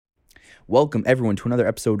Welcome, everyone, to another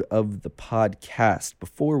episode of the podcast.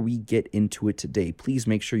 Before we get into it today, please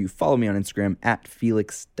make sure you follow me on Instagram at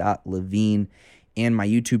felix.levine and my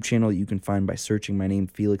YouTube channel that you can find by searching my name,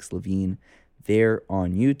 Felix Levine, there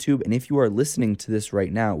on YouTube. And if you are listening to this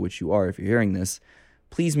right now, which you are if you're hearing this,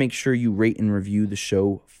 please make sure you rate and review the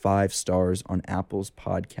show 5 stars on Apple's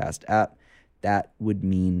podcast app. That would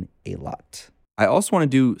mean a lot. I also want to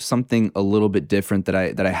do something a little bit different that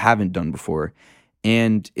I haven't done before.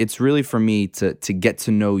 And it's really for me to get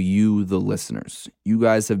to know you, the listeners. You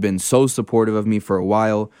guys have been so supportive of me for a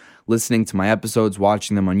while, listening to my episodes,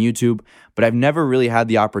 watching them on YouTube, but I've never really had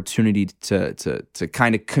the opportunity to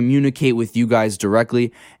kind of communicate with you guys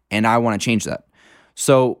directly, and I want to change that.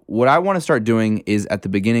 So what I want to start doing is at the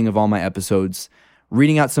beginning of all my episodes,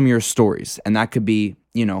 reading out some of your stories, and that could be,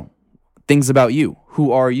 things about you.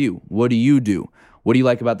 Who are you? What do you do? What do you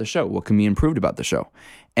like about the show? What can be improved about the show?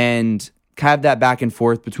 And have that back and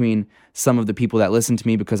forth between some of the people that listen to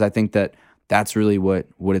me, because I think that that's really what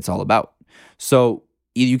it's all about. So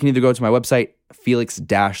you can either go to my website,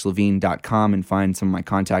 felix-levine.com, and find some of my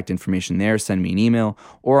contact information there. Send me an email,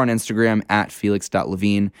 or on Instagram at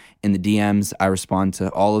felix.levine. In the DMs, I respond to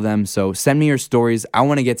all of them. So send me your stories. I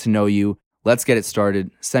want to get to know you. Let's get it started.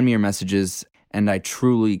 Send me your messages, and I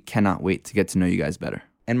truly cannot wait to get to know you guys better.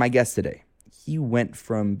 And my guest today, he went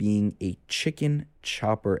from being a chicken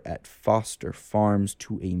chopper at Foster Farms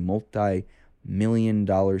to a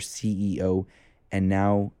multi-million-dollar CEO, and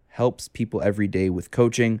now helps people every day with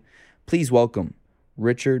coaching. Please welcome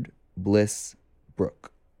Richard Bliss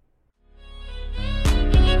Brooke.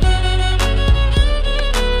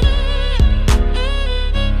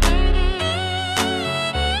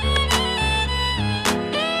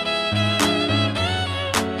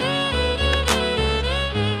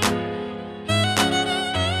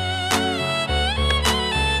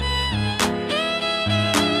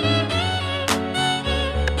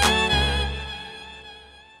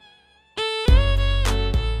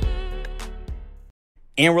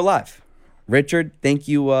 And we're live. Richard, thank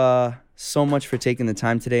you so much for taking the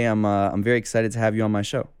time today. I'm very excited to have you on my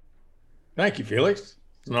show. Thank you, Felix.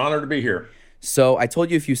 It's an honor to be here. So I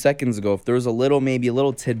told you a few seconds ago, if there was maybe a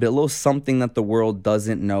little tidbit, a little something that the world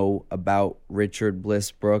doesn't know about Richard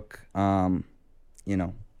Bliss Brooke, entice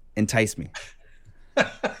me.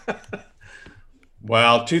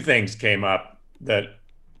 Well, two things came up that,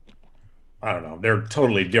 I don't know, they're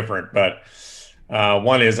totally different, but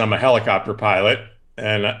one is I'm a helicopter pilot.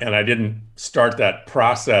 And I didn't start that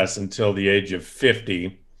process until the age of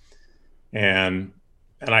 50. And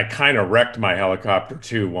I kind of wrecked my helicopter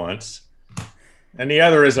too once. And the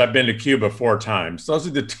other is I've been to Cuba 4 times. Those are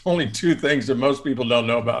the only 2 things that most people don't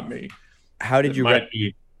know about me. How'd you wreck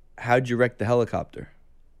the helicopter?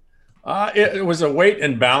 It was a weight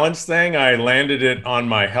and balance thing. I landed it on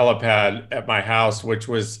my helipad at my house, which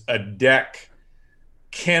was a deck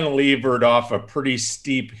cantilevered off a pretty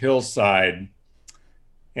steep hillside.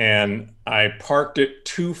 And I parked it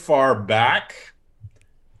too far back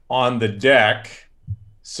on the deck,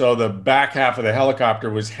 so the back half of the helicopter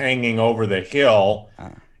was hanging over the hill.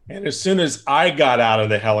 And as soon as I got out of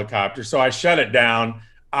the helicopter, so I shut it down,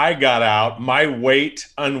 I got out, my weight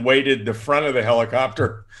unweighted the front of the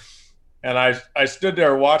helicopter, and I stood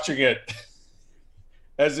there watching it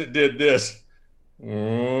as it did this.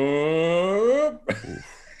 And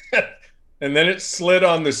then it slid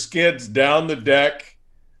on the skids down the deck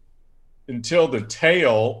until the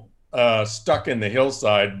tail stuck in the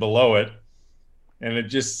hillside below it, and it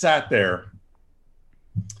just sat there.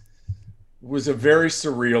 It was a very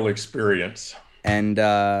surreal experience. And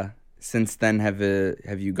since then, have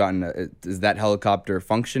you gotten is that helicopter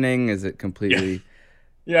functioning? Is it completely?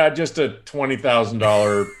 Yeah, just a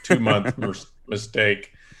 $20,000 2-month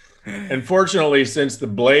mistake. And fortunately, since the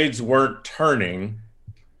blades weren't turning,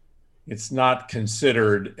 it's not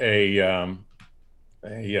considered an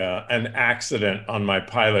accident on my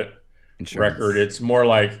pilot insurance record. It's more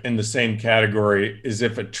like in the same category as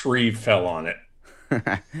if a tree fell on it.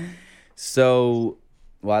 So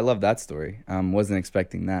I love that story. Wasn't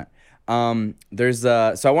expecting that. So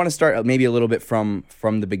I want to start maybe a little bit from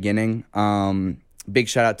the beginning. Big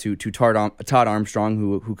shout out to Todd Armstrong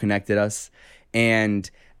who connected us, and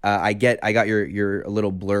I got your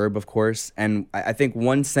little blurb, of course, and I think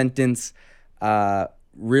one sentence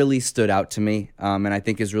really stood out to me, and I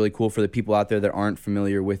think is really cool for the people out there that aren't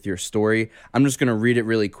familiar with your story. I'm just going to read it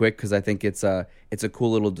really quick because I think it's a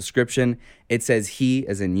cool little description. It says, he,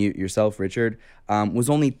 as in you, yourself, Richard, was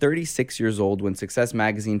only 36 years old when Success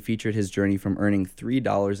Magazine featured his journey from earning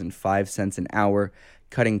 $3.05 an hour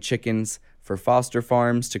cutting chickens for Foster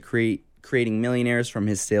Farms to creating millionaires from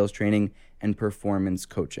his sales training and performance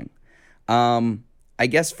coaching. I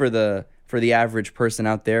guess for the average person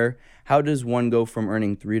out there, how does one go from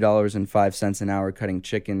earning $3.05 an hour cutting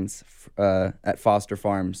chickens at Foster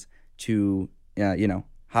Farms to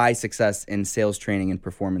high success in sales training and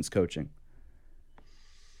performance coaching?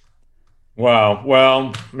 Wow.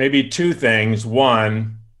 Well, maybe two things.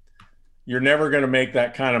 One, you're never going to make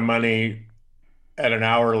that kind of money at an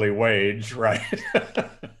hourly wage, right?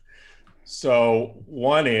 So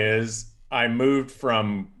one is I moved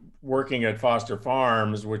from working at Foster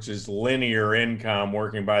Farms, which is linear income,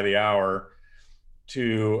 working by the hour,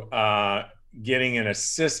 to getting in a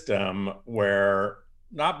system where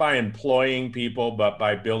not by employing people, but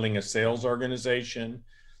by building a sales organization.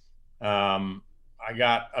 I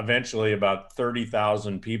got eventually about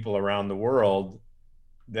 30,000 people around the world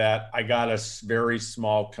that I got a very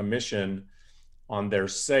small commission on their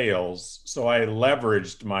sales. So I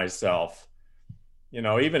leveraged myself.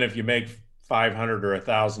 Even if you make $500 or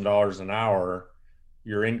 $1,000 an hour,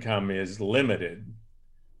 your income is limited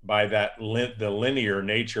by the linear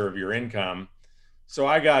nature of your income. So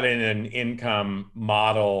I got in an income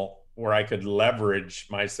model where I could leverage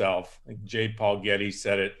myself. Like J. Paul Getty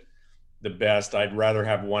said it the best: I'd rather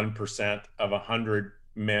have 1% of 100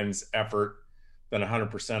 men's effort than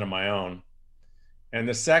 100% of my own. And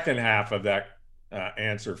the second half of that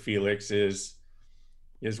answer, Felix, is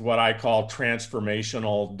what I call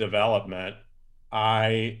transformational development.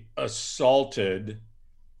 I assaulted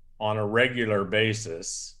on a regular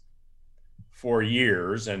basis for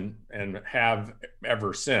years and have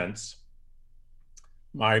ever since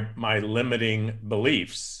my limiting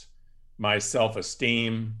beliefs, my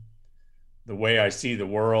self-esteem, the way I see the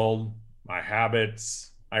world, my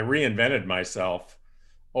habits. I reinvented myself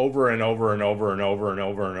over and over and over and over and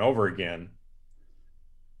over and over again,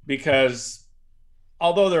 because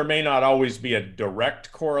although there may not always be a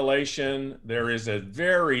direct correlation, there is a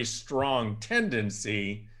very strong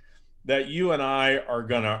tendency that you and I are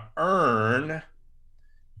going to earn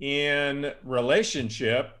in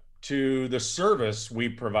relationship to the service we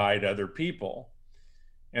provide other people.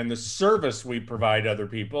 And the service we provide other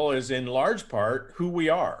people is in large part who we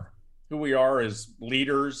are as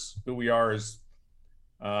leaders, who we are as,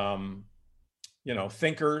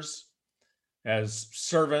 thinkers, as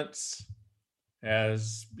servants,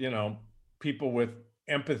 as, people with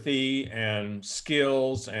empathy and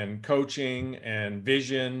skills and coaching and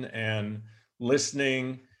vision and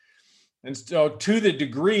listening. And so to the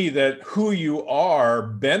degree that who you are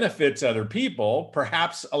benefits other people,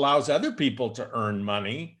 perhaps allows other people to earn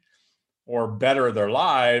money or better their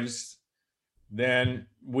lives, then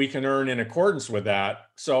we can earn in accordance with that.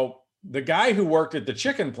 So the guy who worked at the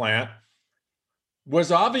chicken plant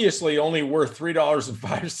was obviously only worth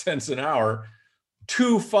 $3.05 an hour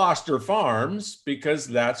to Foster Farms because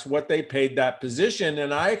that's what they paid that position,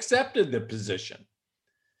 and I accepted the position.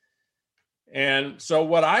 And so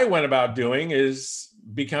what I went about doing is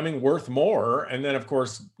becoming worth more, and then of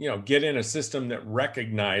course, get in a system that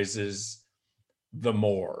recognizes the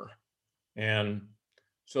more. And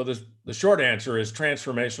so the short answer is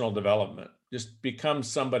transformational development. Just become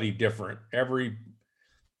somebody different every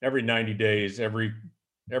 90 days, every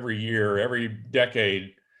year, every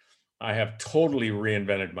decade. I have totally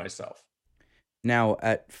reinvented myself. Now,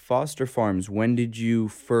 at Foster Farms, when did you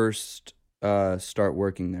first start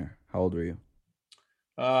working there? How old were you?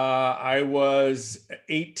 I was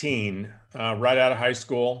 18, right out of high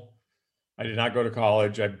school. I did not go to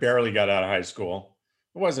college. I barely got out of high school.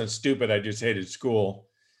 I wasn't stupid. I just hated school.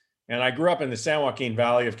 And I grew up in the San Joaquin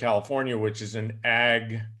Valley of California, which is an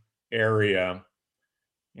ag area.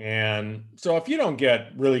 And so if you don't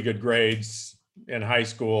get really good grades in high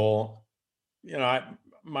school,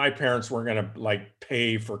 my parents weren't going to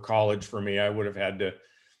pay for college for me. I would have had to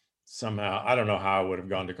somehow, I don't know how I would have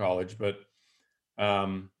gone to college, but I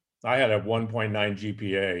had a 1.9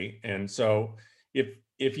 GPA. And so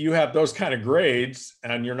if you have those kind of grades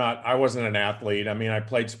and I wasn't an athlete. I mean, I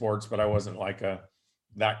played sports, but I wasn't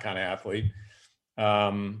that kind of athlete.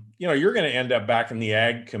 You're going to end up back in the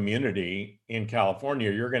ag community in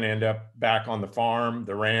California. You're going to end up back on the farm,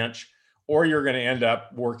 the ranch, or you're going to end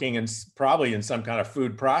up working probably in some kind of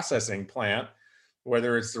food processing plant,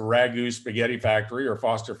 whether it's the Ragu Spaghetti Factory or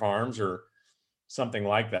Foster Farms or something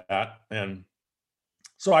like that. And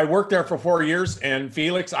so I worked there for 4 years. And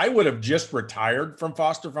Felix, I would have just retired from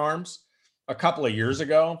Foster Farms a couple of years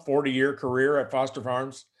ago, 40-year career at Foster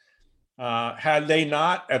Farms. Had they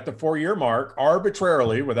not, at the 4-year mark,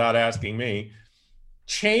 arbitrarily, without asking me,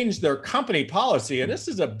 changed their company policy. And this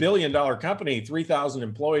is a $1 billion company, 3,000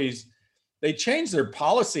 employees. They changed their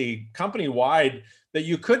policy company-wide that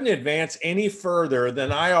you couldn't advance any further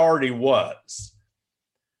than I already was.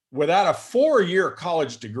 without a 4-year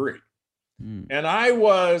college degree. And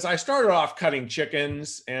I started off cutting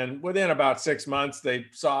chickens, and within about 6 months, they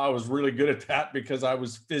saw I was really good at that because I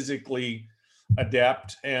was physically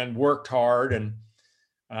adept and worked hard. And,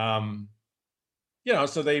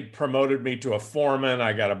 so they promoted me to a foreman.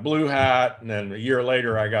 I got a blue hat, and then a year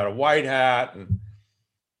later I got a white hat. And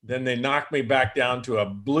then they knocked me back down to a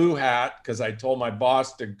blue hat because I told my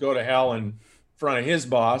boss to go to hell in front of his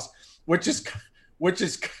boss, which is,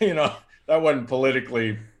 that wasn't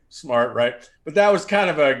politically smart, right? But that was kind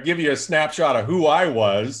of give you a snapshot of who I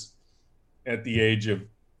was at the age of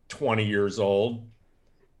 20 years old.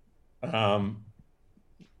 Not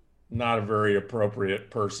a very appropriate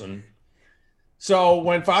person. So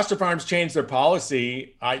when Foster Farms changed their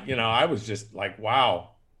policy, I was just like, wow.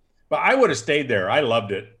 But I would have stayed there. I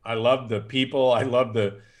loved it. I loved the people. I loved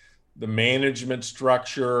the management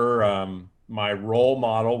structure. My role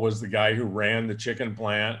model was the guy who ran the chicken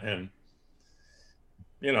plant, and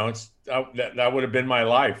that would have been my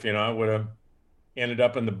life. I would have ended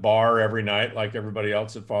up in the bar every night like everybody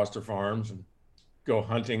else at Foster Farms, and go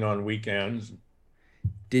hunting on weekends.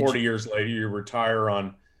 40 years later, you retire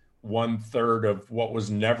on 1/3 of what was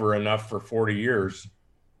never enough for 40 years.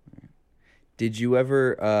 Did you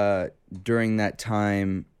ever, during that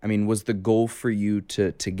time, was the goal for you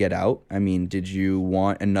to get out? Did you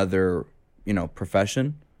want another,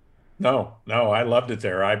 profession? No, I loved it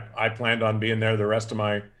there. I planned on being there the rest of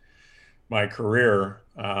my career.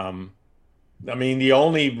 The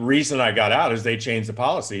only reason I got out is they changed the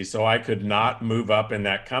policy, so I could not move up in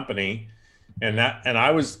that company. And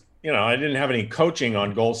I was, I didn't have any coaching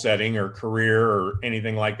on goal setting or career or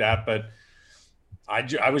anything like that, but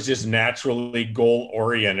I was just naturally goal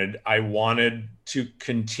oriented. I wanted to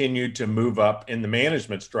continue to move up in the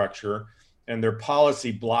management structure, and their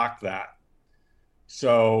policy blocked that.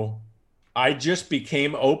 So I just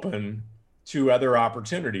became open to other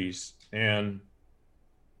opportunities. And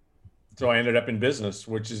so I ended up in business,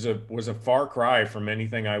 which was a far cry from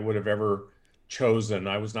anything I would have ever chosen.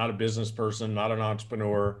 I was not a business person, not an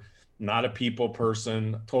entrepreneur, not a people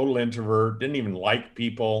person, total introvert, didn't even like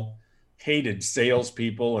people, hated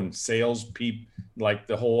salespeople and like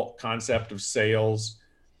the whole concept of sales.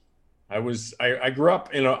 I grew up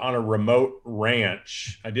on a remote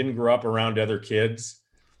ranch. I didn't grow up around other kids.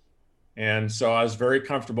 And so I was very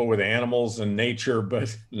comfortable with animals and nature,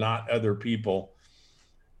 but not other people.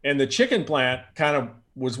 And the chicken plant kind of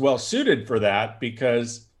was well suited for that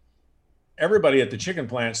because everybody at the chicken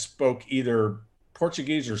plant spoke either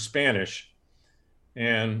Portuguese or Spanish.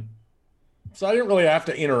 And so I didn't really have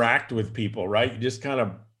to interact with people, right? You just kind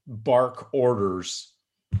of bark orders,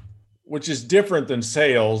 which is different than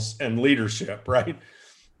sales and leadership, right?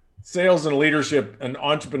 Sales and leadership and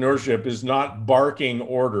entrepreneurship is not barking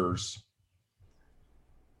orders.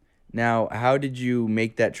 Now, how did you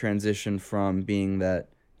make that transition from being that,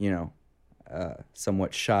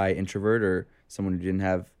 somewhat shy introvert or someone who didn't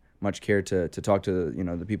have much care to talk to,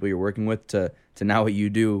 the people you're working with to now what you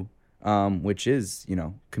do, which is,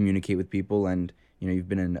 communicate with people, and, you've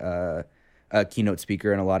been a keynote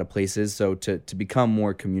speaker in a lot of places. So to become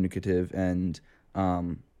more communicative and,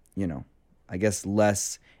 I guess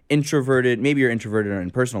less introverted, maybe you're introverted in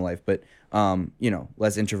personal life, but,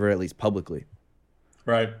 less introverted, at least publicly.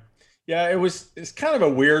 Right. Yeah, it's kind of a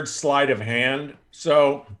weird sleight of hand.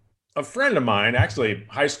 So a friend of mine, actually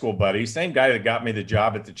high school buddy, same guy that got me the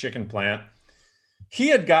job at the chicken plant, he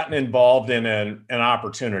had gotten involved in an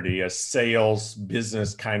opportunity, a sales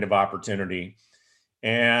business kind of opportunity.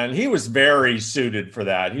 And he was very suited for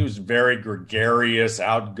that. He was very gregarious,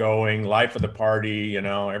 outgoing, life of the party.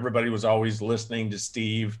 Everybody was always listening to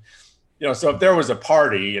Steve. So if there was a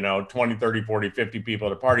party, 20, 30, 40, 50 people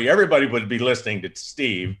at a party, everybody would be listening to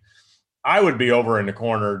Steve. I would be over in the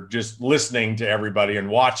corner just listening to everybody and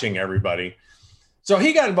watching everybody. So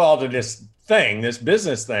he got involved in this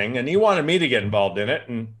business thing, and he wanted me to get involved in it.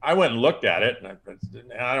 And I went and looked at it, and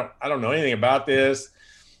I don't know anything about this.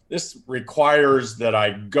 This requires that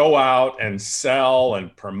I go out and sell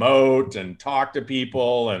and promote and talk to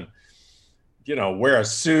people and, wear a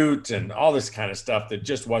suit and all this kind of stuff that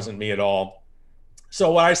just wasn't me at all.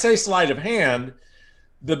 So when I say sleight of hand,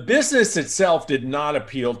 the business itself did not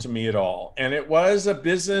appeal to me at all. And it was a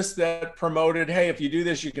business that promoted, hey, if you do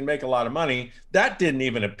this, you can make a lot of money. That didn't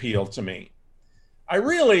even appeal to me. I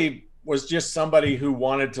really was just somebody who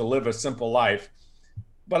wanted to live a simple life.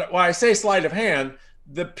 But when I say sleight of hand,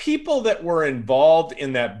 the people that were involved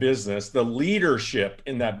in that business, the leadership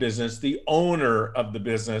in that business, the owner of the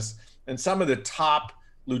business, and some of the top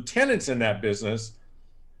lieutenants in that business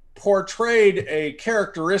portrayed a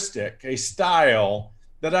characteristic, a style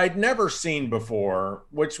that I'd never seen before,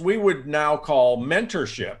 which we would now call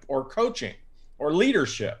mentorship or coaching or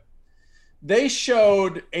leadership. They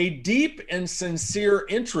showed a deep and sincere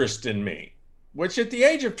interest in me, which at the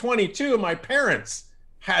age of 22, my parents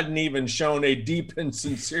hadn't even shown a deep and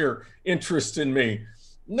sincere interest in me.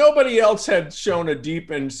 Nobody else had shown a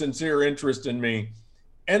deep and sincere interest in me.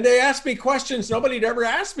 And they asked me questions nobody had ever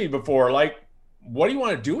asked me before, like, what do you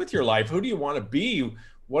want to do with your life? Who do you want to be?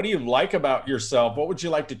 What do you like about yourself? What would you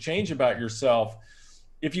like to change about yourself?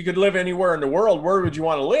 If you could live anywhere in the world, where would you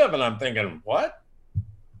want to live? And I'm thinking, what?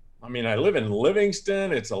 I mean, I live in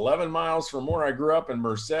Livingston. It's 11 miles from where I grew up in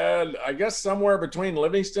Merced. I guess somewhere between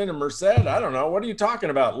Livingston and Merced. I don't know. What are you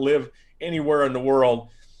talking about? Live anywhere in the world?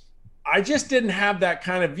 I just didn't have that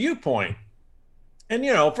kind of viewpoint. And,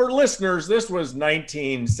 you know, for listeners, this was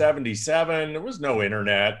 1977. There was no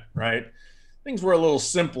internet, right? Things were a little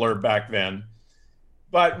simpler back then.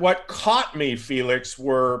 But what caught me, Felix,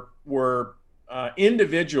 were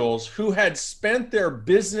individuals who had spent their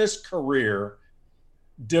business career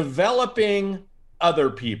developing other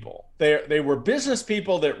people. They were business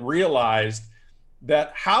people that realized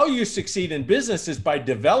that how you succeed in business is by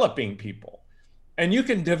developing people. And you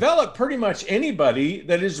can develop pretty much anybody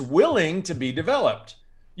that is willing to be developed.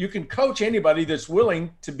 You can coach anybody that's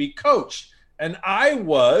willing to be coached. And I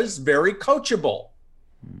was very coachable.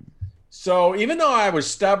 So even though I was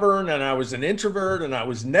stubborn and I was an introvert and I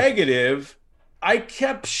was negative, I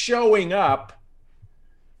kept showing up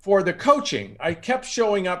for the coaching. I kept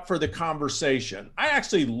showing up for the conversation. I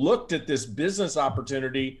actually looked at this business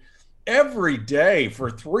opportunity every day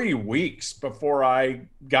for 3 weeks before I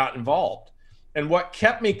got involved. And what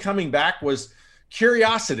kept me coming back was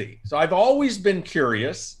curiosity. So I've always been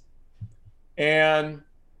curious. And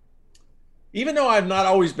even though I've not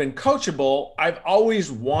always been coachable, I've always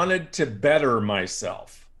wanted to better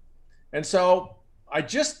myself. And so I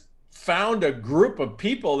just found a group of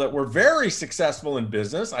people that were very successful in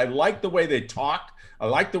business. I liked the way they talked. I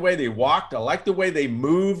liked the way they walked. I liked the way they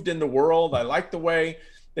moved in the world. I liked the way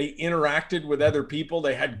they interacted with other people.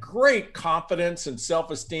 They had great confidence and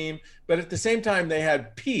self-esteem, but at the same time, they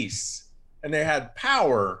had peace and they had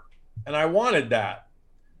power. And I wanted that.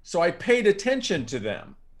 So I paid attention to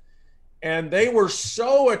them. And they were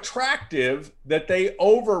so attractive that they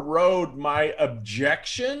overrode my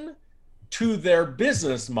objection to their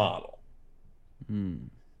business model.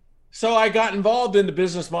 So I got involved in the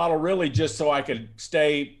business model really just so I could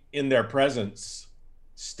stay in their presence,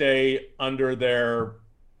 stay under their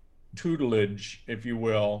tutelage, if you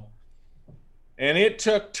will. And it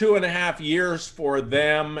took 2.5 years for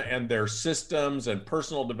them and their systems and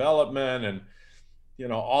personal development and, you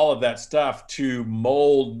know, all of that stuff to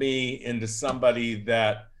mold me into somebody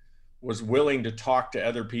that was willing to talk to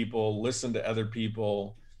other people, listen to other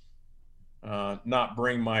people, not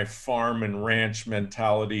bring my farm and ranch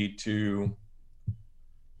mentality to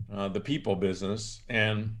the people business.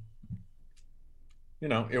 And, you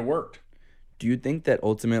know, it worked. Do you think that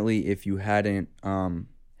ultimately, if you hadn't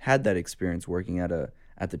had that experience working at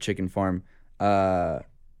the chicken farm, that,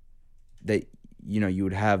 you know, you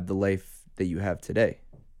would have the life that you have today?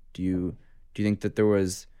 Do you think that there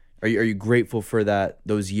was? Are you grateful for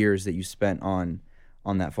those years that you spent on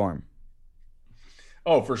that farm?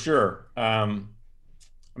 Oh, for sure. I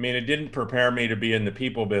mean, it didn't prepare me to be in the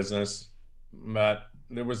people business, but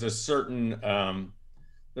there was a certain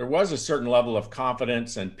level of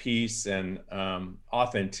confidence and peace and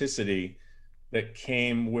authenticity that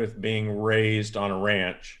came with being raised on a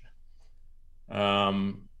ranch.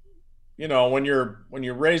 You know, when you're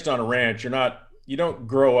raised on a ranch, you don't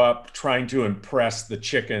grow up trying to impress the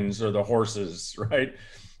chickens or the horses, right?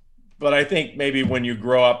 But I think maybe when you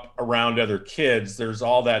grow up around other kids, there's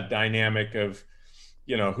all that dynamic of,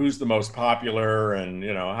 you know, who's the most popular and,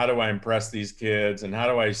 you know, how do I impress these kids and how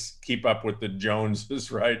do I keep up with the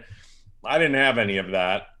Joneses, right? I didn't have any of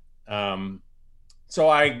that. So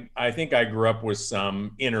I think I grew up with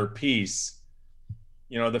some inner peace.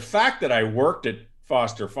 You know, the fact that I worked at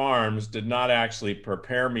Foster Farms did not actually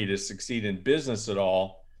prepare me to succeed in business at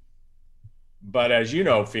all. But as you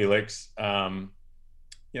know, Felix,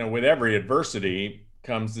 you know, with every adversity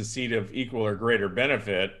comes the seed of equal or greater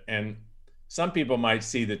benefit. And some people might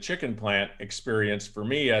see the chicken plant experience for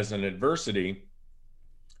me as an adversity.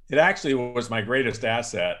 It actually was my greatest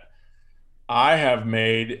asset. I have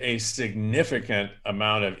made a significant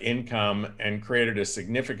amount of income and created a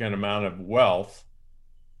significant amount of wealth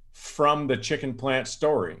from the chicken plant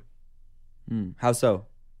story. How so?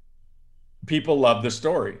 People love the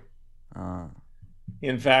story.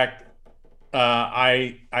 In fact,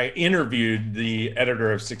 I interviewed the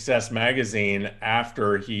editor of Success Magazine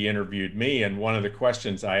after he interviewed me, and one of the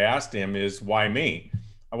questions I asked him is, why me?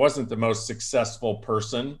 I wasn't the most successful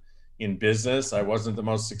person in business. I wasn't the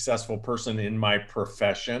most successful person in my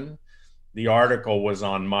profession. The article was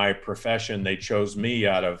on my profession. They chose me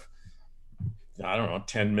out of, I don't know,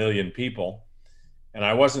 10 million people. And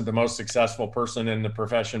I wasn't the most successful person in the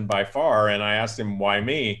profession by far. And I asked him, why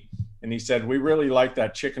me? And he said, we really like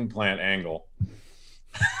that chicken plant angle.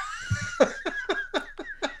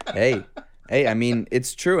 Hey, I mean,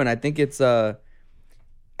 it's true. And I think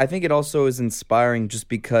I think it also is inspiring just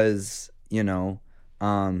because,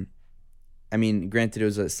 I mean, granted, it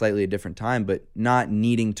was a slightly different time, but not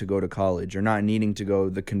needing to go to college or not needing to go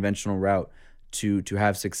the conventional route to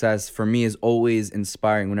have success for me is always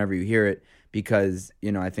inspiring whenever you hear it, because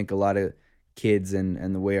I think a lot of kids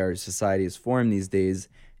and the way our society is formed these days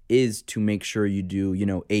is to make sure you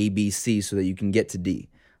do A, B, C so that you can get to D.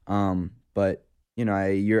 But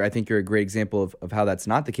I think you're a great example of how that's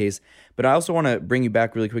not the case. But I also want to bring you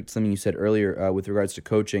back really quick to something you said earlier with regards to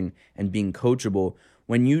coaching and being coachable.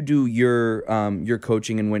 When you do your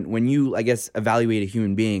coaching and when you, I guess, evaluate a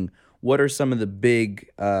human being, what are some of the big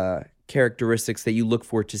characteristics that you look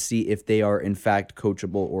for to see if they are in fact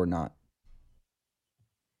coachable or not?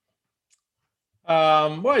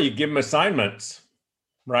 Well, you give them assignments,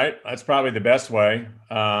 right? That's probably the best way.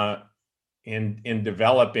 In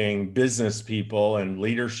developing business people and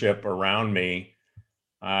leadership around me,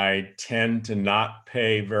 I tend to not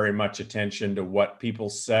pay very much attention to what people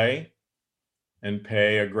say and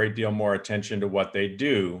pay a great deal more attention to what they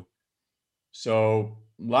do. So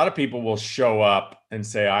a lot of people will show up and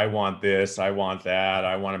say, I want this, I want that,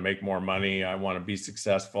 I want to make more money, I want to be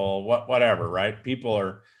successful, whatever, right? People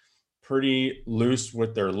are pretty loose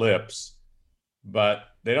with their lips, but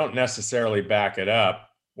they don't necessarily back it up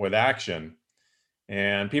with action.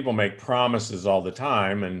 And people make promises all the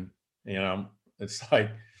time. And, it's like,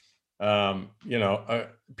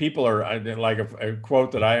 people are, like a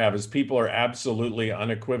quote that I have is, people are absolutely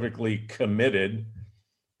unequivocally committed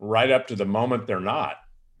right up to the moment they're not.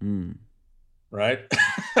 Right.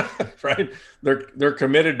 Right. They're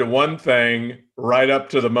committed to one thing right up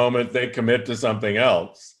to the moment they commit to something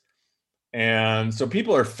else. And so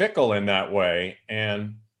people are fickle in that way.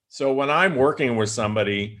 And so when I'm working with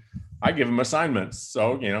somebody, I give them assignments.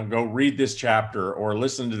 So, go read this chapter or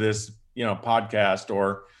listen to this, podcast,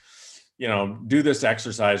 or, do this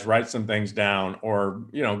exercise, write some things down, or,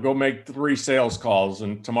 go make 3 sales calls.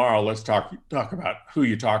 And tomorrow let's talk about who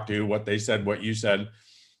you talked to, what they said, what you said.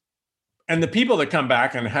 And the people that come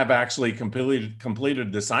back and have actually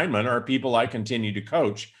completed the assignment are people I continue to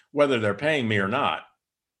coach, whether they're paying me or not.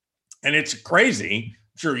 And it's crazy.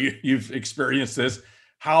 I'm sure you've experienced this,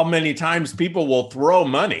 how many times people will throw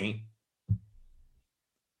money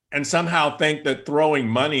and somehow think that throwing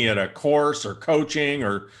money at a course or coaching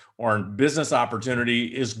or business opportunity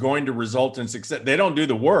is going to result in success. They don't do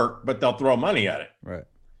the work, but they'll throw money at it. Right.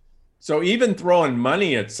 So even throwing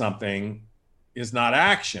money at something is not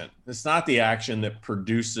action. It's not the action that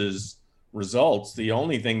produces results. The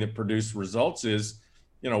only thing that produces results is,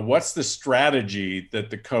 what's the strategy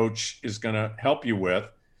that the coach is going to help you with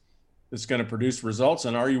that's going to produce results,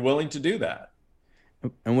 and are you willing to do that?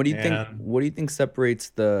 And what do you think? What do you think separates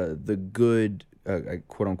the good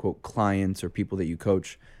quote unquote clients or people that you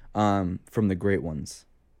coach from the great ones?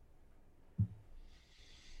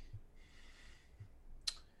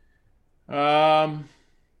 Good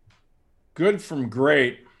from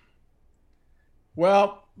great.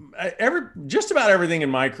 Well, just about everything in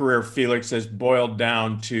my career, Felix, has boiled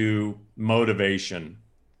down to motivation.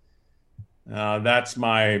 That's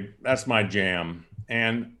my jam,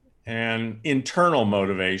 and internal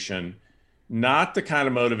motivation, not the kind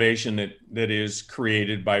of motivation that is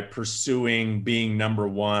created by pursuing being number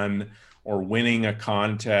one or winning a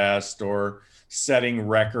contest or setting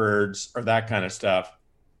records or that kind of stuff.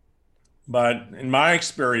 But in my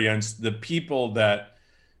experience, the people that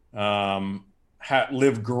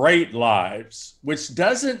live great lives, which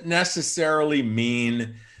doesn't necessarily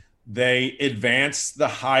mean they advance the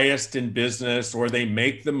highest in business or they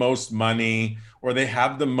make the most money or they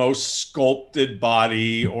have the most sculpted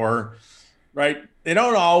body, or right. They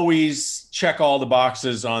don't always check all the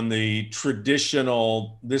boxes on the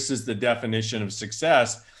traditional, this is the definition of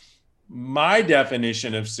success. My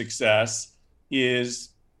definition of success is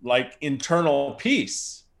like internal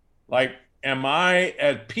peace. Like, am I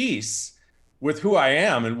at peace with who I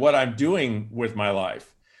am and what I'm doing with my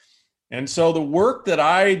life? And so the work that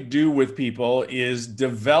I do with people is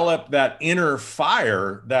develop that inner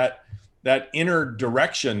fire, that inner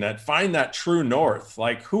direction, that find that true north.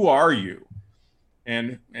 Like, who are you?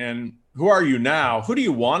 And who are you now? Who do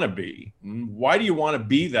you want to be? Why do you want to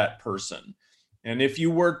be that person? And if you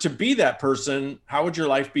were to be that person, how would your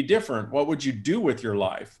life be different? What would you do with your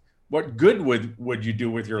life? What good would you do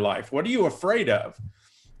with your life? What are you afraid of?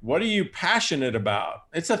 What are you passionate about?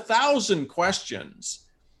 It's 1,000 questions.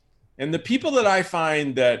 And the people that I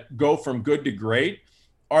find that go from good to great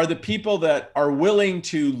are the people that are willing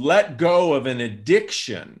to let go of an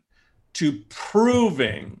addiction to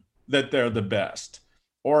proving that they're the best,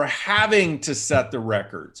 or having to set the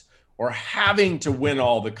records, or having to win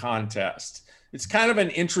all the contests. It's kind of an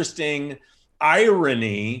interesting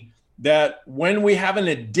irony that when we have an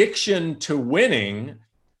addiction to winning,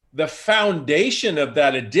 the foundation of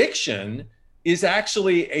that addiction is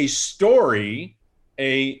actually a story,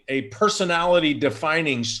 a personality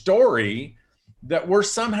defining story that we're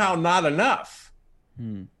somehow not enough.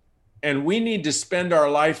 And we need to spend our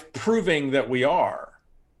life proving that we are.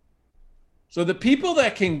 So the people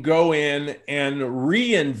that can go in and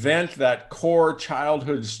reinvent that core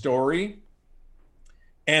childhood story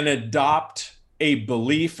and adopt a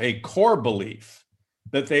belief, a core belief,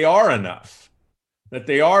 that they are enough, that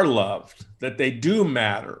they are loved, that they do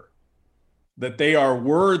matter, that they are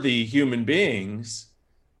worthy human beings,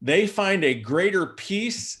 they find a greater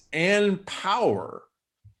peace and power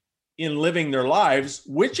in living their lives,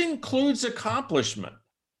 which includes accomplishment.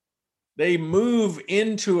 They move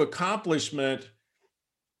into accomplishment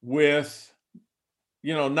with,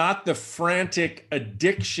 not the frantic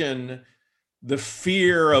addiction, the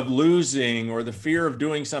fear of losing, or the fear of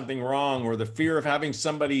doing something wrong, or the fear of having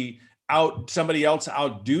somebody else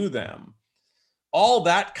outdo them. All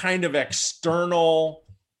that kind of external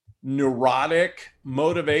neurotic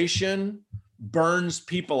motivation burns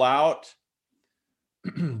people out,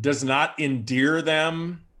 does not endear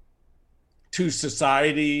them to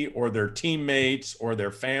society or their teammates or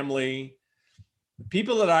their family. The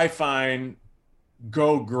people that I find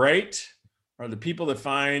go great are the people that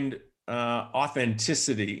find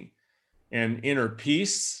authenticity and inner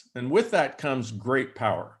peace. And with that comes great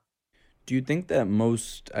power. Do you think that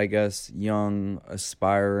most, young,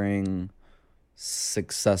 aspiring,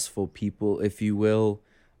 successful people, if you will,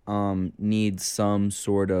 need some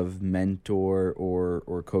sort of mentor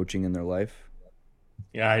or coaching in their life?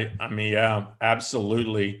 Yeah, yeah,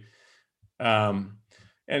 absolutely. And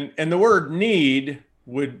the word need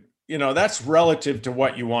would, that's relative to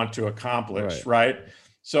what you want to accomplish, right?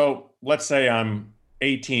 So let's say I'm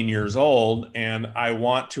 18 years old and I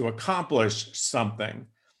want to accomplish something.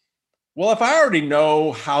 Well, if I already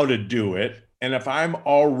know how to do it, and if I'm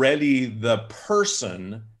already the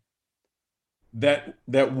person that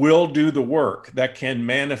will do the work, that can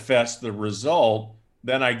manifest the result,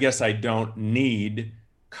 then I guess I don't need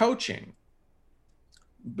coaching.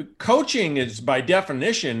 But coaching is, by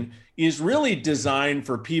definition, is really designed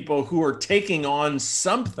for people who are taking on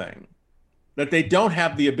something that they don't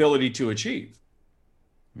have the ability to achieve.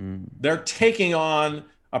 They're taking on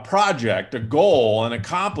a project, a goal, an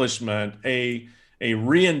accomplishment, a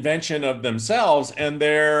reinvention of themselves, and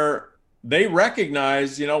they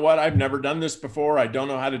recognize, I've never done this before. I don't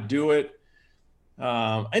know how to do it.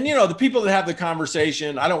 And the people that have the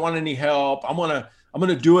conversation, I don't want any help. I'm going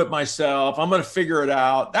to do it myself. I'm going to figure it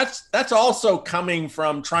out. That's also coming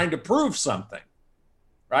from trying to prove something,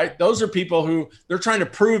 right? Those are people who they're trying to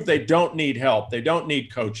prove they don't need help. They don't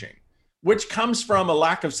need coaching, which comes from a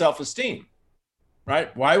lack of self-esteem,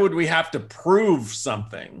 right? Why would we have to prove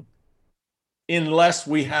something unless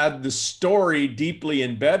we had the story deeply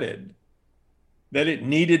embedded that it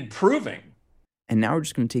needed proving? And now we're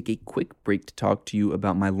just going to take a quick break to talk to you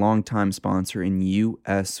about my longtime sponsor in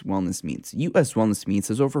U.S. Wellness Meats. U.S. Wellness Meats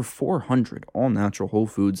has over 400 all-natural whole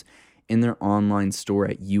foods in their online store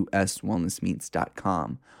at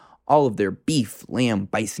uswellnessmeats.com. All of their beef, lamb,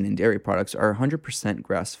 bison, and dairy products are 100%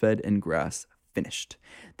 grass-fed and grass-finished.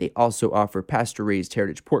 They also offer pasture-raised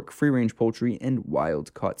heritage pork, free-range poultry, and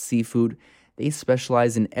wild-caught seafood. They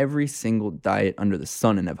specialize in every single diet under the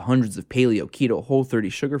sun and have hundreds of paleo, keto,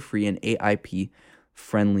 Whole30, sugar-free, and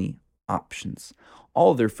AIP-friendly options.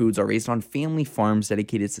 All of their foods are raised on family farms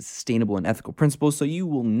dedicated to sustainable and ethical principles, so you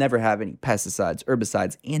will never have any pesticides,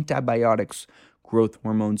 herbicides, antibiotics, growth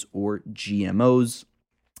hormones, or GMOs.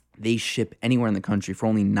 They ship anywhere in the country for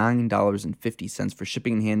only $9.50 for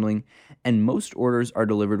shipping and handling, and most orders are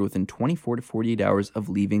delivered within 24 to 48 hours of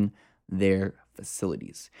leaving their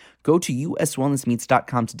facilities. Go to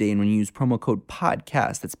uswellnessmeats.com today, and when you use promo code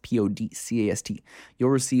PODCAST, that's PODCAST, you'll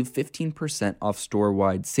receive 15% off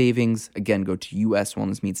store-wide savings. Again, go to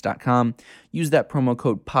uswellnessmeats.com, use that promo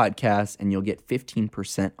code PODCAST, and you'll get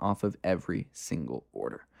 15% off of every single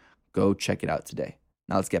order. Go check it out today.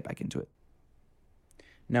 Now let's get back into it.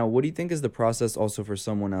 Now, what do you think is the process also for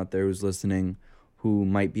someone out there who's listening who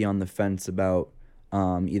might be on the fence about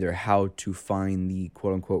either how to find the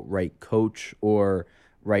quote unquote right coach or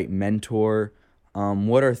right mentor?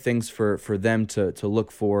 What are things for them to look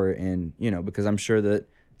for? And, because I'm sure that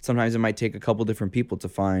sometimes it might take a couple different people to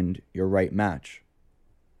find your right match.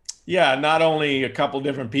 Yeah, not only a couple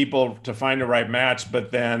different people to find the right match,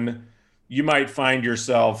 but then you might find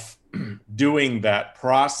yourself doing that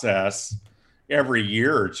process every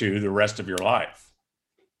year or two the rest of your life.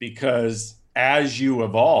 Because as you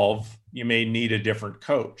evolve, you may need a different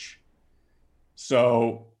coach.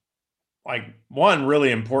 So, like, one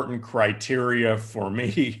really important criteria for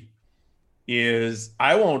me is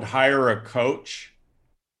I won't hire a coach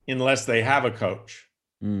unless they have a coach,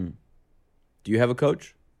 Mm. Do you have a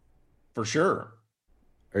coach? for sure.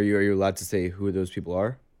 Are you allowed to say who those people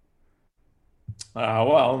are?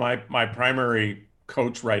 Well, my primary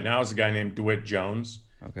coach right now is a guy named DeWitt Jones.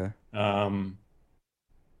 Okay. Um,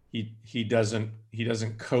 he doesn't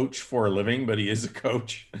coach for a living, but he is a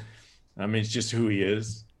coach. I mean, it's just who he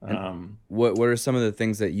is. And what are some of the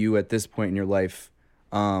things that you at this point in your life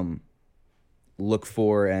um, look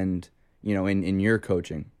for and in your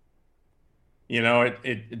coaching?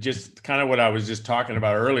 It just kind of what I was just talking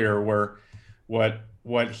about earlier, where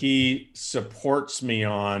what he supports me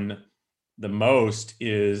on the most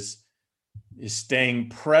is staying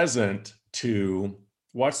present to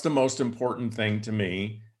what's the most important thing to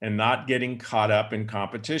me and not getting caught up in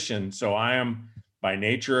competition. So I am by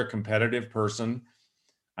nature a competitive person.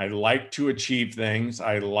 I like to achieve things.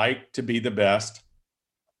 I like to be the best.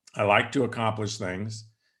 I like to accomplish things.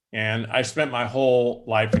 And I spent my whole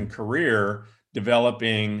life and career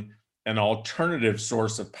developing an alternative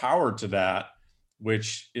source of power to that,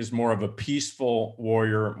 which is more of a peaceful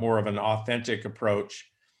warrior, more of an authentic approach.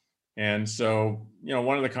 And so,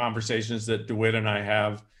 one of the conversations that DeWitt and I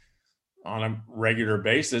have on a regular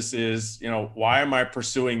basis is, why am I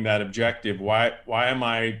pursuing that objective? Why am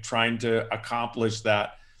I trying to accomplish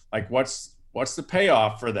that? Like, what's the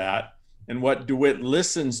payoff for that? And what DeWitt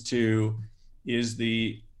listens to is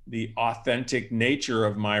the authentic nature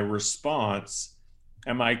of my response.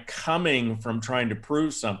 Am I coming from trying to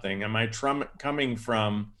prove something? Am I coming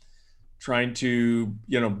from trying to,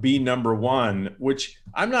 be number one? Which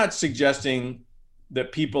I'm not suggesting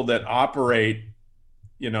that people that operate,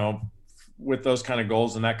 with those kind of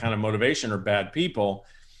goals and that kind of motivation are bad people.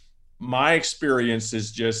 My experience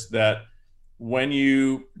is just that when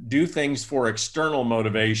you do things for external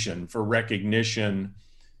motivation, for recognition,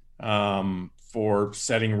 for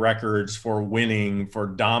setting records, for winning, for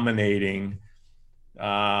dominating,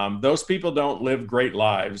 those people don't live great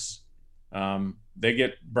lives. They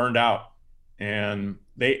get burned out and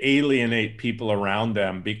they alienate people around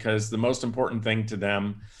them because the most important thing to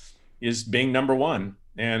them is being number one.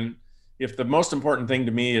 And if the most important thing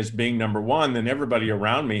to me is being number one, then everybody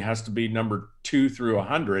around me has to be number 2 through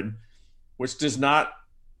 100, which does not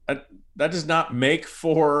make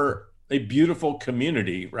for a beautiful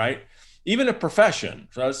community, right? Even a profession.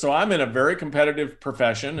 So I'm in a very competitive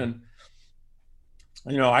profession, and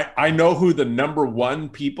I know who the number one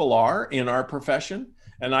people are in our profession,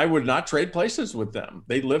 and I would not trade places with them.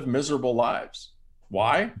 They live miserable lives.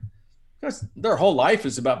 Why? Because their whole life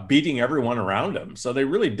is about beating everyone around them. So they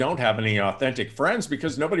really don't have any authentic friends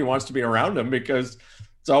because nobody wants to be around them because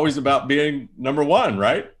it's always about being number one,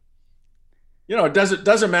 right? It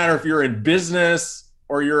doesn't matter if you're in business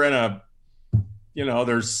or you're in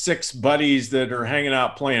there's 6 buddies that are hanging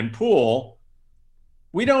out playing pool.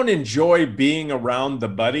 We don't enjoy being around the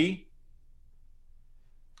buddy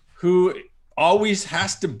who always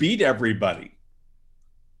has to beat everybody.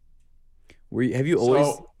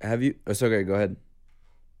 It's okay, go ahead.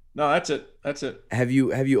 No, that's it. Have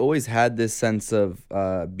you always had this sense of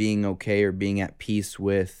being okay or being at peace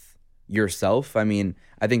with yourself? I mean,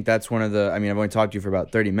 I think that's one of I've only talked to you for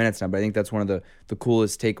about 30 minutes now, but I think that's one of the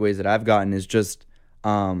coolest takeaways that I've gotten is just,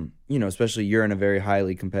 especially you're in a very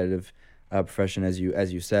highly competitive profession, as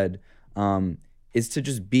you said, is to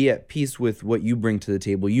just be at peace with what you bring to the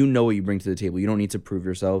table. You know what you bring to the table. You don't need to prove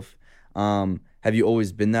yourself. Have you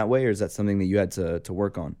always been that way, or is that something that you had to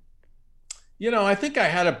work on? I think I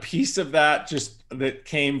had a piece of that just that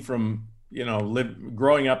came from,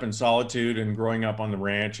 growing up in solitude and growing up on the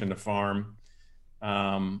ranch and the farm.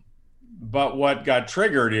 But what got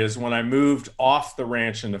triggered is when I moved off the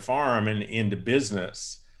ranch and the farm and into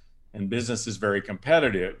business, and business is very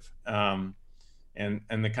competitive. And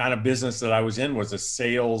the kind of business that I was in was a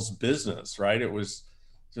sales business, right?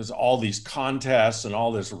 There's all these contests and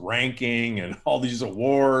all this ranking and all these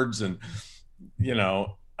awards and,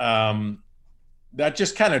 that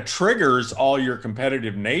just kind of triggers all your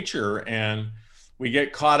competitive nature, and we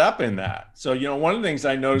get caught up in that. So, one of the things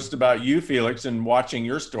I noticed about you, Felix, and watching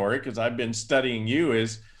your story, because I've been studying you,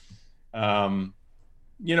 is, wow,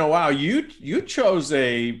 you chose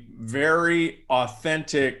a very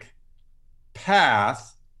authentic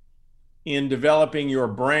path in developing your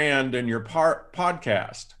brand and your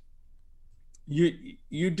podcast.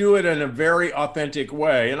 You do it in a very authentic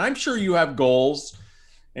way, and I'm sure you have goals,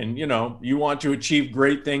 and you want to achieve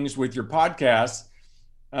great things with your podcast.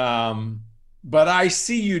 But I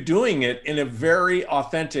see you doing it in a very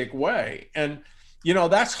authentic way, and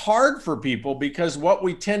that's hard for people, because what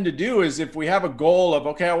we tend to do is, if we have a goal of,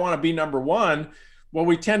 okay, I want to be number one, well,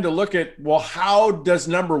 we tend to look at, well, how does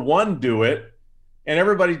number one do it? And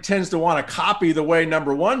everybody tends to want to copy the way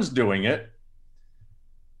number one's doing it.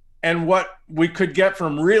 And what we could get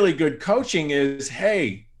from really good coaching is,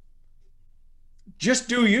 hey, just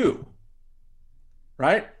do you,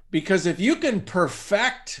 right? Because if you can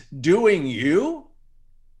perfect doing you,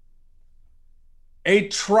 a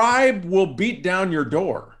tribe will beat down your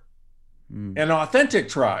door, an authentic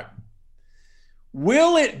tribe.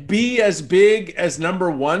 Will it be as big as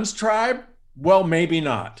number one's tribe? Well, maybe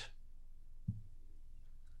not.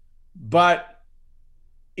 But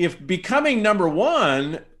if becoming number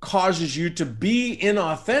one causes you to be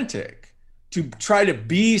inauthentic, to try to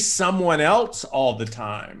be someone else all the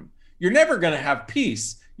time, you're never going to have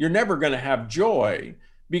peace. You're never going to have joy,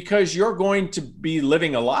 because you're going to be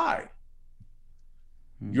living a lie.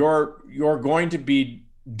 You're going to be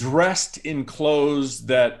dressed in clothes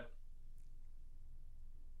that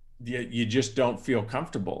you just don't feel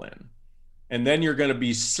comfortable in. And then you're going to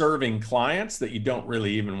be serving clients that you don't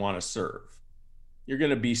really even want to serve. You're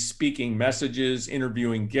going to be speaking messages,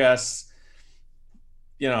 interviewing guests.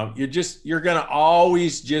 You're going to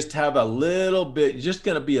always just have a little bit, just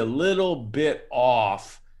going to be a little bit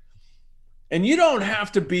off. And you don't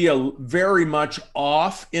have to be very much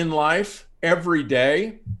off in life every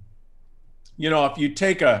day. If you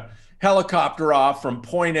take a helicopter off from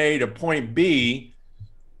point A to point B,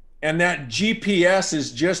 and that GPS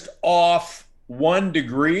is just off 1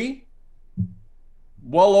 degree,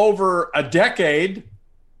 well over a decade,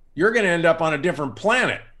 you're going to end up on a different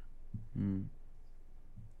planet.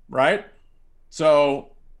 Right?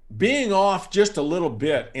 So being off just a little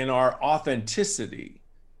bit in our authenticity,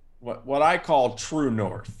 what I call true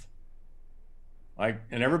north, and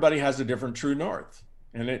everybody has a different true north.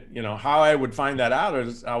 And how I would find that out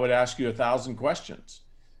is, I would ask you 1,000 questions,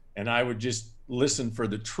 and I would just listen for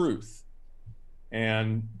the truth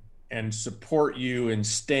and support you in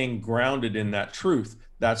staying grounded in that truth.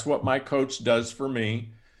 That's what my coach does for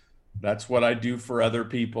me. That's what I do for other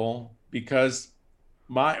people, because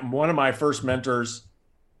one of my first mentors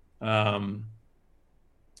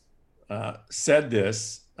said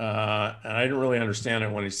this, and I didn't really understand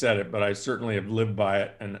it when he said it, but I certainly have lived by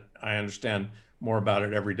it, and I understand more about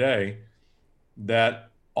it every day, that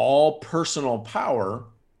all personal power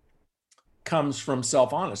comes from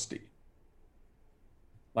self-honesty.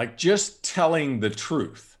 Like just telling the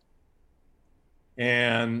truth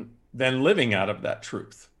and then living out of that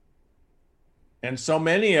truth. And so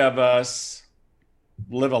many of us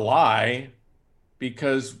live a lie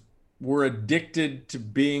because we're addicted to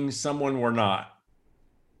being someone we're not.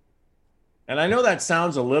 And I know that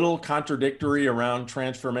sounds a little contradictory around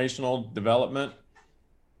transformational development,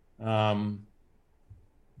 but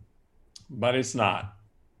it's not.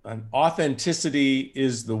 And authenticity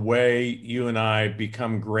is the way you and I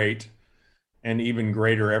become great, and even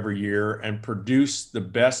greater every year, and produce the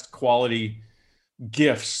best quality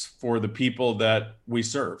gifts for the people that we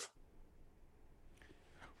serve.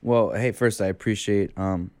 Well, hey, first I appreciate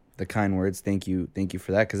the kind words. Thank you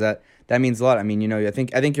for that, because that means a lot. I mean, I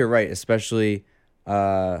think you're right, especially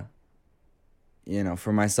for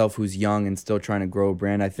myself, who's young and still trying to grow a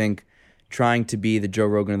brand. I think trying to be the Joe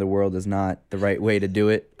Rogan of the world is not the right way to do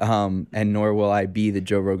it, and nor will I be the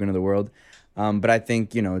Joe Rogan of the world. But I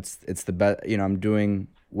think it's the best. I'm doing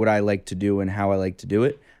what I like to do and how I like to do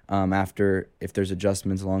it. After, if there's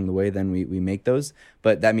adjustments along the way, then we make those.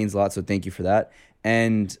 But that means a lot, so thank you for that.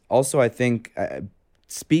 And also, I think,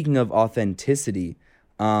 speaking of authenticity,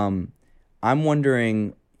 I'm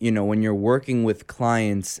wondering, when you're working with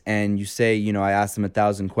clients and you say, I asked them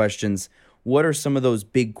 1,000 questions, what are some of those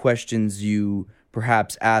big questions you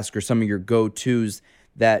perhaps ask, or some of your go-tos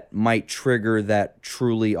that might trigger that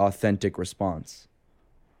truly authentic response?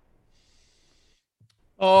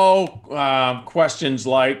 Questions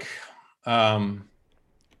like,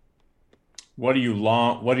 what do you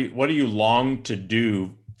long to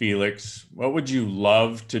do, Felix? What would you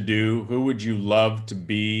love to do? Who would you love to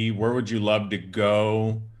be? Where would you love to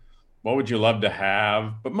go? What would you love to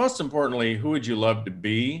have? But most importantly, who would you love to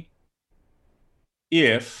be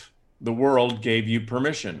if the world gave you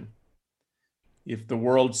permission? If the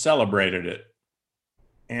world celebrated it?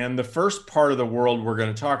 And the first part of the world we're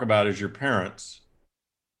going to talk about is your parents.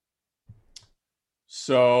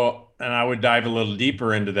 So, and I would dive a little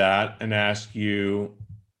deeper into that and ask you,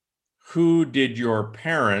 who did your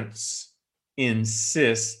parents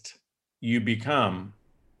insist you become?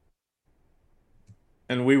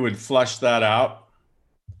 And we would flush that out.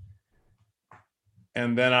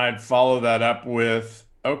 And then I'd follow that up with,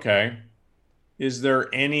 okay, is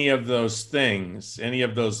there any of those things, any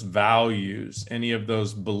of those values, any of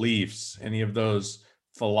those beliefs, any of those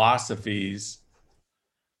philosophies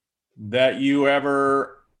that you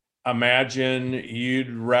ever imagine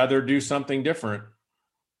you'd rather do something different?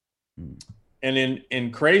 And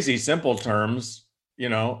in crazy simple terms, a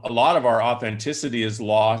lot of our authenticity is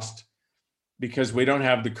lost because we don't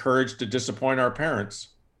have the courage to disappoint our parents.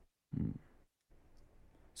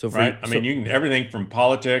 So right? I mean, you can everything from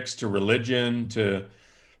politics to religion to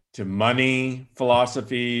money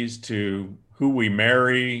philosophies to who we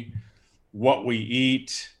marry, what we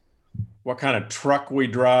eat, what kind of truck we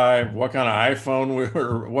drive, what kind of iPhone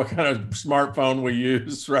or what kind of smartphone we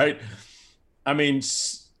use, right? I mean,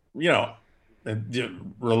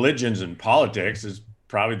 religions and politics is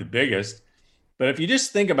probably the biggest. But if you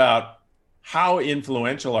just think about how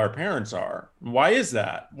influential our parents are, why is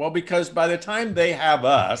that? Well, because by the time they have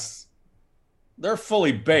us, they're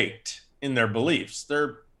fully baked in their beliefs.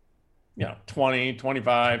 They're, 20,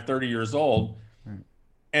 25, 30 years old.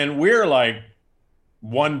 And we're like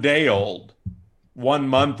 1 day old, 1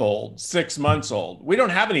 month old, 6 months old. We don't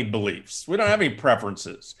have any beliefs. We don't have any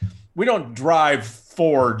preferences. We don't drive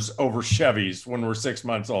Fords over Chevys when we're 6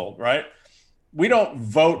 months old, right? We don't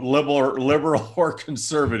vote liberal or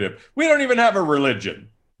conservative. We don't even have a religion,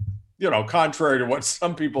 contrary to what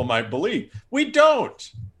some people might believe. We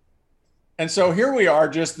don't. And so here we are,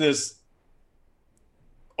 just this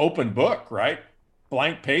open book, right?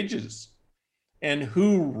 Blank pages. And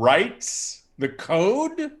who writes the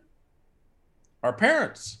code? Our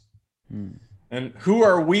parents. And who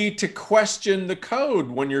are we to question the code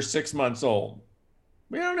when you're 6 months old?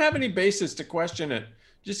 We don't have any basis to question it.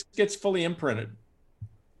 Just gets fully imprinted.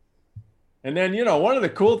 And then, one of the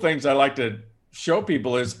cool things I like to show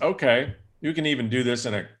people is, okay, you can even do this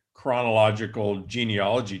in a chronological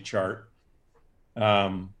genealogy chart.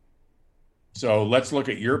 So let's look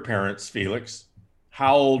at your parents, Felix.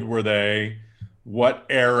 How old were they? What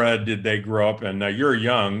era did they grow up in? Now, you're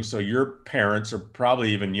young, so your parents are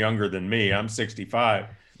probably even younger than me. I'm 65.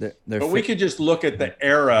 But we could just look at the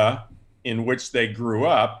era in which they grew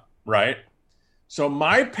up, right? So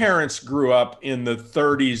my parents grew up in the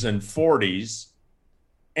 30s and 40s.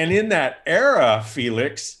 And in that era,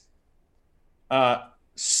 Felix,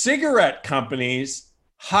 cigarette companies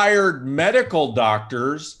hired medical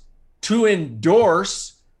doctors to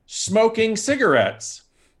endorse smoking cigarettes.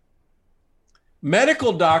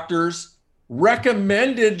 Medical doctors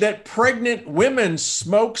recommended that pregnant women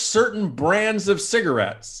smoke certain brands of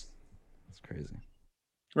cigarettes. That's crazy.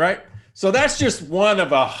 Right? So that's just one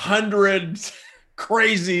of 100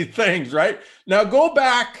 crazy things, right? Now go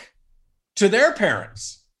back to their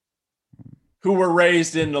parents who were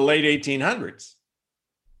raised in the late 1800s.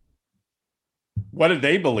 What did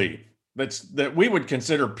they believe? That we would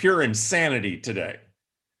consider pure insanity today.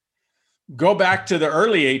 Go back to the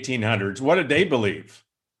early 1800s. What did they believe?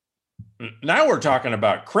 Now we're talking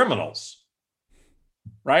about criminals,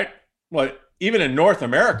 right? Well, even in North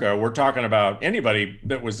America, we're talking about anybody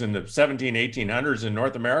that was in the 1800s in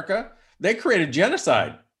North America. They created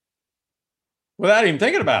genocide without even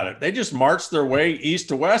thinking about it. They just marched their way east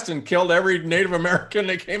to west and killed every Native American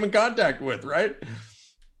they came in contact with, right?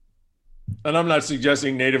 And I'm not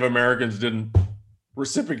suggesting Native Americans didn't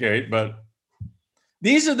reciprocate, but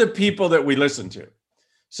these are the people that we listen to.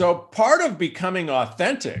 So part of becoming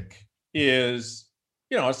authentic is,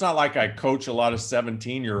 it's not like I coach a lot of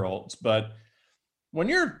 17-year-olds, but when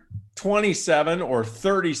you're 27 or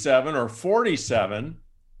 37 or 47,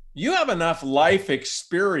 you have enough life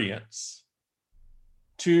experience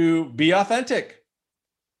to be authentic,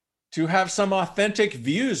 to have some authentic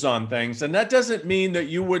views on things. And that doesn't mean that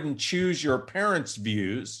you wouldn't choose your parents'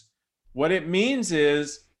 views. What it means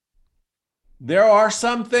is there are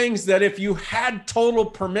some things that if you had total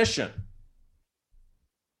permission,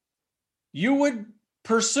 you would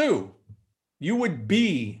pursue, you would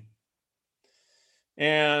be.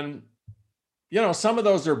 And some of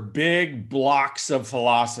those are big blocks of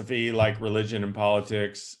philosophy like religion and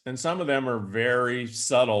politics, and some of them are very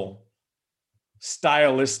subtle,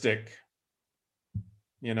 stylistic.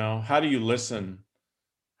 How do you listen?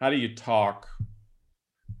 How do you talk?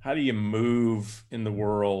 How do you move in the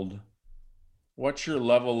world? What's your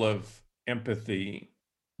level of empathy?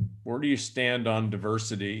 Where do you stand on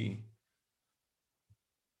diversity?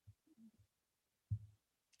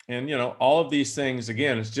 And, all of these things,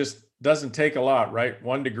 again, it just doesn't take a lot, right?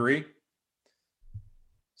 1 degree.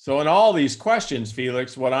 So in all these questions,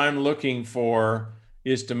 Felix, what I'm looking for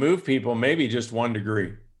is to move people maybe just 1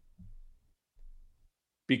 degree.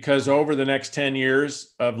 Because over the next 10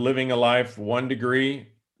 years of living a life 1 degree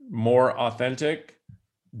more authentic,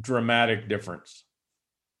 dramatic difference.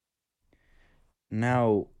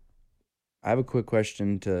 Now, I have a quick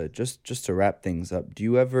question to just to wrap things up. Do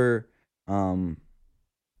you ever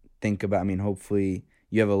think about, hopefully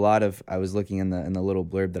you have a lot of, I was looking in the little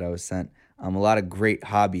blurb that I was sent, a lot of great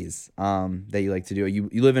hobbies that you like to do.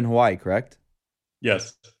 You live in Hawaii, correct?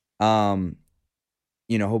 Yes.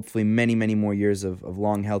 Hopefully many, many more years of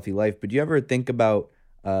long, healthy life. But do you ever think about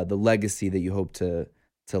the legacy that you hope to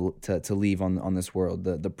leave on this world,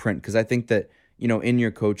 the print? Because I think that, in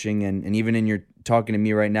your coaching and even in your talking to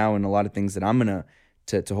me right now and a lot of things that I'm gonna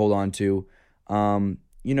to hold on to,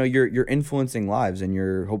 you're influencing lives,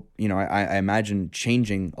 and I imagine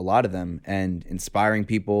changing a lot of them and inspiring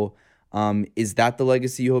people. Is that the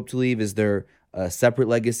legacy you hope to leave? Is there a separate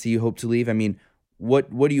legacy you hope to leave? What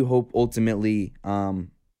do you hope ultimately,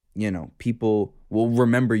 people will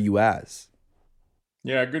remember you as?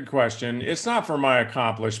 Yeah, good question. It's not for my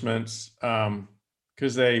accomplishments,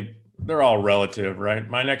 because they're all relative, right?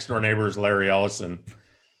 My next door neighbor is Larry Ellison.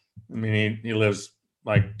 He lives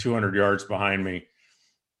like 200 yards behind me.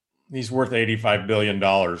 He's worth $85 billion,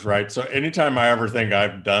 right? So anytime I ever think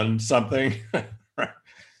I've done something, I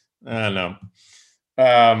don't know.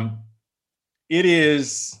 It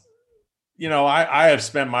is, I have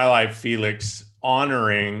spent my life, Felix,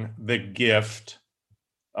 honoring the gift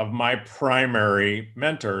of my primary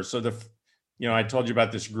mentor. So I told you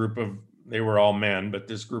about this group they were all men, but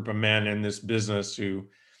this group of men in this business who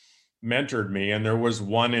mentored me. And there was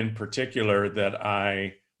one in particular that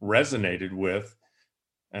I resonated with.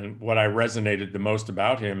 And what I resonated the most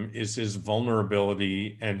about him is his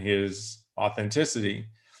vulnerability and his authenticity.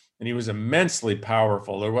 And he was immensely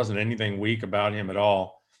powerful. There wasn't anything weak about him at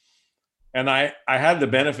all. And I had the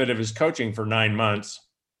benefit of his coaching for 9 months.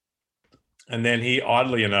 And then he,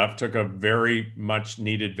 oddly enough, took a very much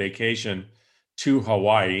needed vacation to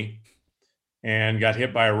Hawaii and got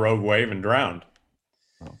hit by a rogue wave and drowned.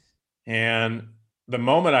 Oh. And the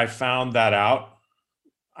moment I found that out,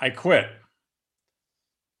 I quit.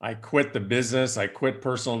 I quit the business. I quit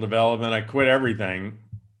personal development. I quit everything.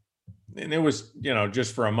 And it was,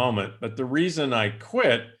 just for a moment. But the reason I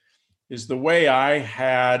quit is the way I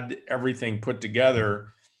had everything put together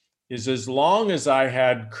is as long as I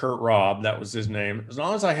had Kurt Robb, that was his name, as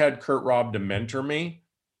long as I had Kurt Robb to mentor me,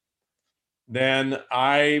 then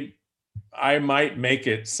I might make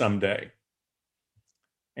it someday.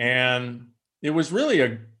 And it was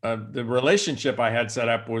really the relationship I had set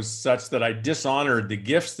up was such that I dishonored the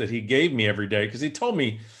gifts that he gave me every day, because he told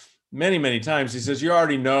me many, many times, he says, you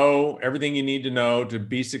already know everything you need to know to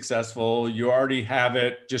be successful. You already have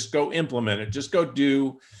it. Just go implement it. Just go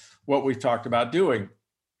do what we've talked about doing.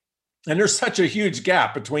 And there's such a huge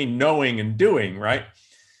gap between knowing and doing, right?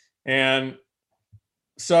 And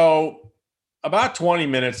so about 20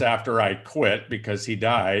 minutes after I quit, because he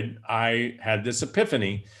died, I had this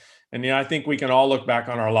epiphany. And I think we can all look back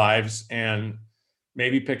on our lives and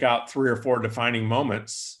maybe pick out 3 or 4 defining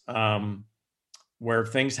moments where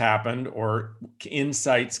things happened or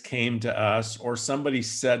insights came to us or somebody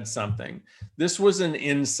said something. This was an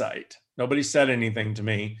insight. Nobody said anything to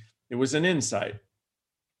me. It was an insight.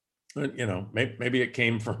 Maybe it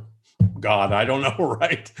came from God. I don't know,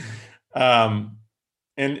 right? And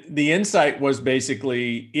the insight was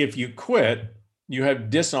basically, if you quit, you have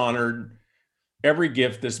dishonored every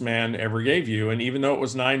gift this man ever gave you. And even though it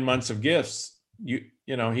was 9 months of gifts, he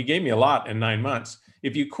gave me a lot in 9 months.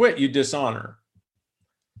 If you quit, you dishonor.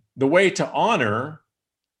 The way to honor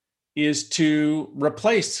is to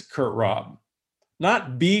replace Kurt Robb,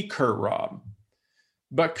 not be Kurt Robb,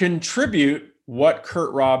 but contribute what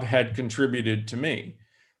Kurt Robb had contributed to me.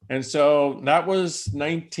 And so that was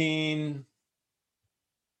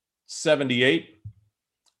 1978.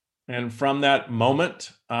 And from that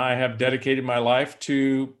moment, I have dedicated my life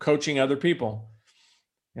to coaching other people.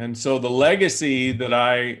 And so the legacy that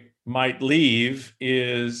I might leave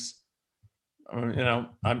is,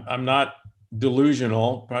 I'm not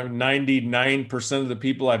delusional. Probably 99% of the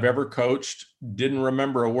people I've ever coached didn't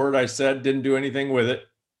remember a word I said, didn't do anything with it.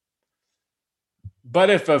 But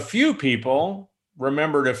if a few people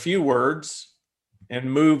remembered a few words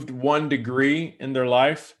and moved 1 degree in their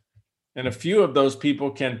life, and a few of those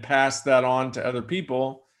people can pass that on to other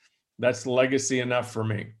people, that's legacy enough for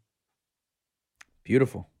me.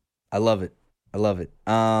 Beautiful. I love it. I love it.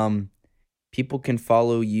 People can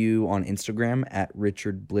follow you on Instagram at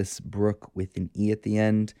Richard Bliss Brook with an E at the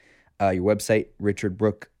end. Your website, Richard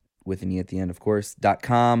Brook with an E at the end, of course,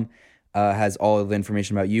 .com, has all of the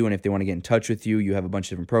information about you. And if they want to get in touch with you, you have a bunch of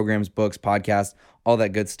different programs, books, podcasts, all that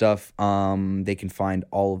good stuff. They can find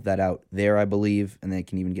all of that out there, I believe, and they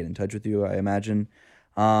can even get in touch with you, I imagine.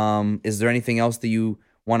 Is there anything else that you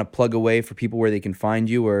want to plug away for people where they can find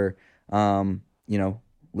you or,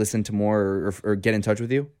 listen to more or get in touch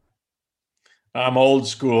with you? I'm old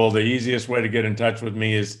school. The easiest way to get in touch with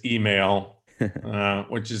me is email,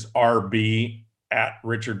 which is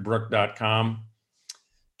rb@richardbrook.com.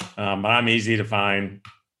 But I'm easy to find.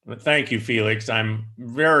 But thank you, Felix. I'm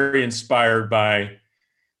very inspired by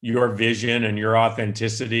your vision and your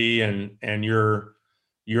authenticity and your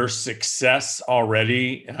success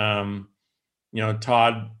already.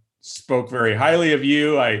 Todd spoke very highly of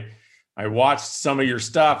you. I watched some of your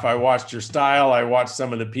stuff. I watched your style. I watched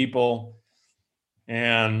some of the people.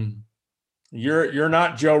 And you're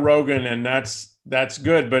not Joe Rogan, and that's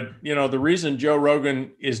good. But the reason Joe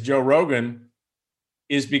Rogan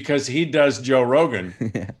is because he does Joe Rogan,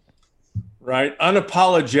 right?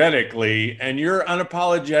 Unapologetically, and you're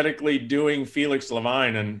unapologetically doing Felix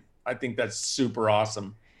Levine, and I think that's super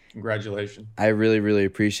awesome. Congratulations. I really, really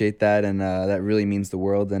appreciate that, and that really means the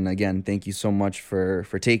world. And again, thank you so much for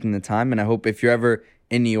taking the time. And I hope if you're ever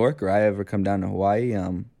in New York or I ever come down to Hawaii,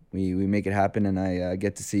 we make it happen and I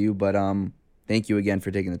get to see you. But thank you again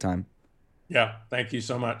for taking the time. Yeah, thank you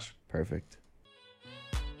so much. Perfect.